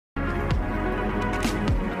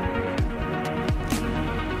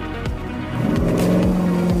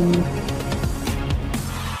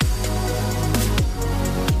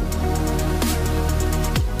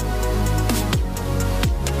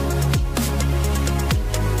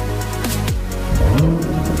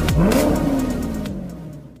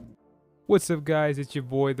What's up guys, it's your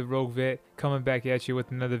boy the Rogue Vet coming back at you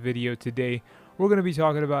with another video today. We're going to be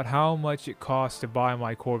talking about how much it costs to buy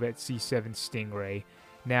my Corvette C7 Stingray.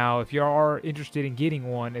 Now if you are interested in getting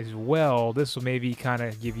one as well, this will maybe kind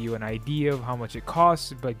of give you an idea of how much it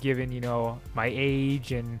costs, but given my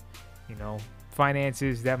age and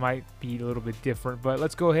finances, that might be a little bit different. But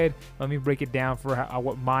let's go ahead, let me break it down for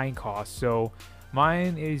what mine costs. So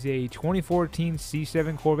mine is a 2014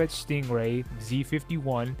 C7 Corvette Stingray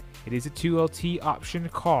Z51. It is a 2LT option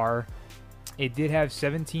car. It did have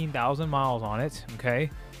 17,000 miles on it,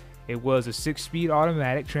 okay? It was a 6-speed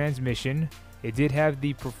automatic transmission. It did have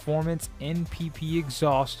the Performance NPP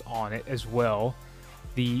exhaust on it as well.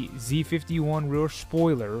 The Z51 rear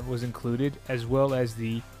spoiler was included, as well as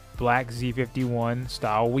the black Z51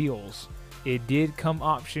 style wheels. It did come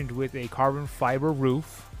optioned with a carbon fiber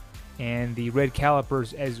roof, and the red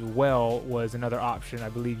calipers as well was another option I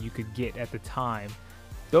believe you could get at the time.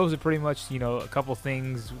 Those are pretty much, a couple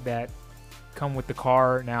things that come with the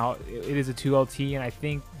car. Now, it is a 2LT, and I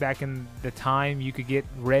think back in the time you could get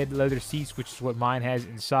red leather seats, which is what mine has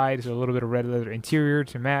inside, so a little bit of red leather interior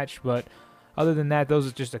to match. But other than that, those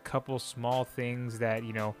are just a couple small things that,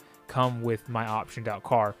 come with my optioned out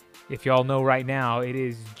car. If y'all know right now, it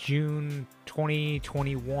is June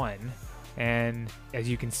 2021. And as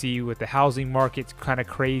you can see, with the housing market's kind of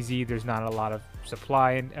crazy. There's not a lot of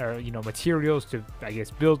supply or materials to, I guess,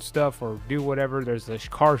 build stuff or do whatever. There's a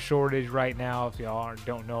car shortage right now, if y'all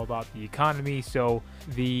don't know about the economy. So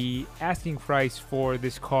the asking price for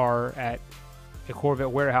this car at a Corvette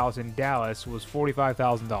warehouse in Dallas was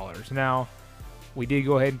 $45,000. Now, we did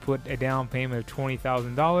go ahead and put a down payment of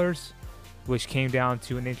 $20,000, which came down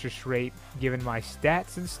to an interest rate, given my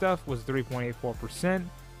stats and stuff, was 3.84%.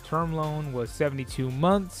 Term loan was 72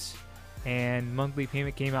 months, and monthly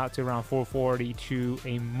payment came out to around $442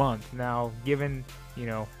 a month. Now, given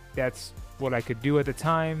that's what I could do at the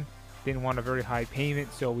time, didn't want a very high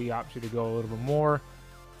payment, so we opted to go a little bit more.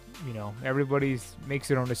 Everybody makes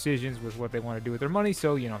their own decisions with what they want to do with their money,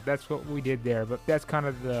 so that's what we did there. But that's kind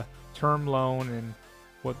of the term loan and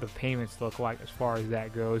what the payments look like as far as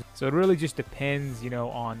that goes. So it really just depends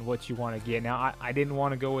on what you want to get. Now, I didn't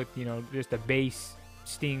want to go with just a base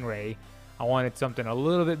Stingray. I wanted something a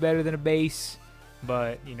little bit better than a base,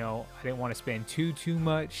 but I didn't want to spend too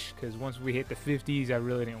much, because once we hit the 50s, I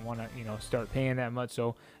really didn't want to start paying that much.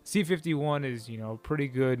 So C51 is pretty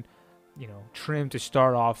good trim to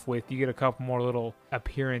start off with. You get a couple more little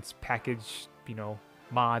appearance package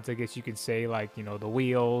mods, I guess you could say, like the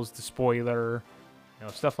wheels, the spoiler,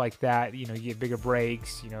 stuff like that. You get bigger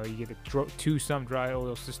brakes, you get a two-sump dry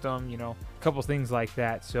oil system, a couple things like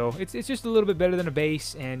that. So it's just a little bit better than a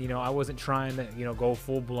base. And I wasn't trying to go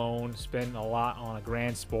full-blown, spend a lot on a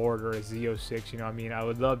Grand Sport or a Z06. I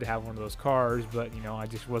would love to have one of those cars, but I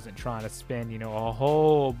just wasn't trying to spend a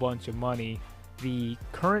whole bunch of money. The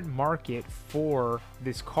current market for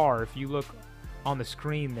this car, if you look on the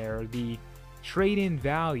screen there, the trade-in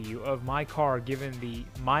value of my car, given the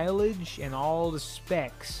mileage and all the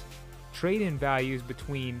specs, trade-in values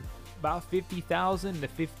between about $50,000 to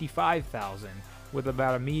 $55,000, with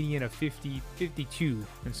about a median of 52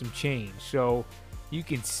 and some change. So you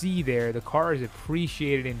can see there the car is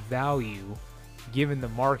appreciated in value given the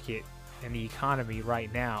market and the economy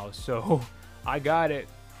right now. So I got it,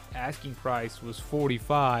 asking price was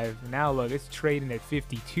 $45. Now look, it's trading at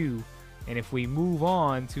 $52. And if we move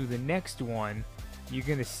on to the next one, you're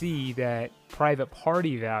going to see that private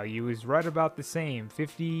party value is right about the same,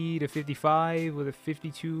 50 to 55, with a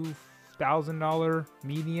 $52,000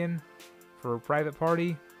 median for a private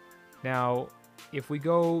party. Now, if we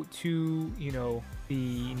go to,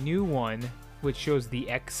 the new one, which shows the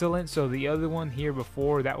excellent, so the other one here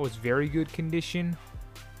before, that was very good condition.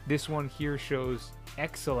 This one here shows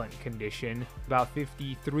excellent condition, about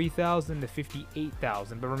 53,000 to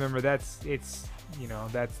 58,000. But remember, that's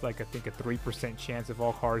like I think a 3% chance of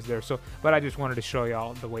all cars there. So, but I just wanted to show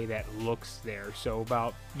y'all the way that looks there. So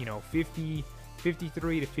about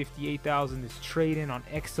 53 to 58,000 is trade-in on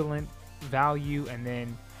excellent value, and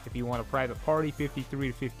then if you want a private party, 53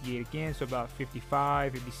 to 58 again, so about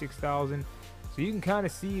 55, 56,000. So you can kind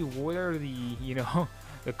of see where the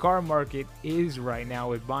the car market is right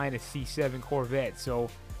now with buying a C7 Corvette. So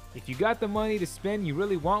if you got the money to spend, you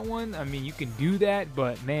really want one, you can do that.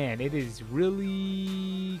 But man, it is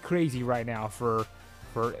really crazy right now for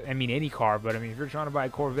any car. But if you're trying to buy a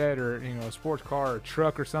Corvette or a sports car or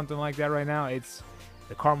truck or something like that right now,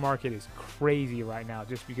 the car market is crazy right now,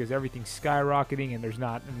 just because everything's skyrocketing and there's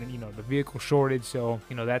not the vehicle shortage. So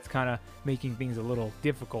that's kind of making things a little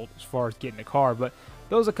difficult as far as getting a car. But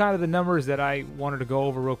those are kind of the numbers that I wanted to go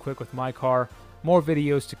over real quick with my car. more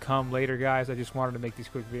videos to come later, guys. I just wanted to make this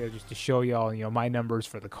quick video just to show y'all, my numbers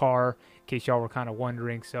for the car, in case y'all were kind of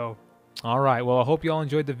wondering. So, all right. Well, I hope y'all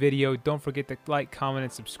enjoyed the video. Don't forget to like, comment,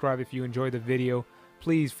 and subscribe if you enjoyed the video.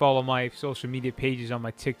 Please follow my social media pages on my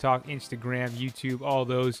TikTok, Instagram, YouTube, all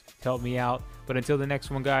those to help me out. But until the next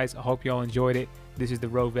one, guys, I hope y'all enjoyed it. This is the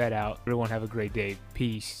Rogue Vette out. Everyone have a great day.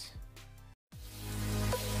 Peace.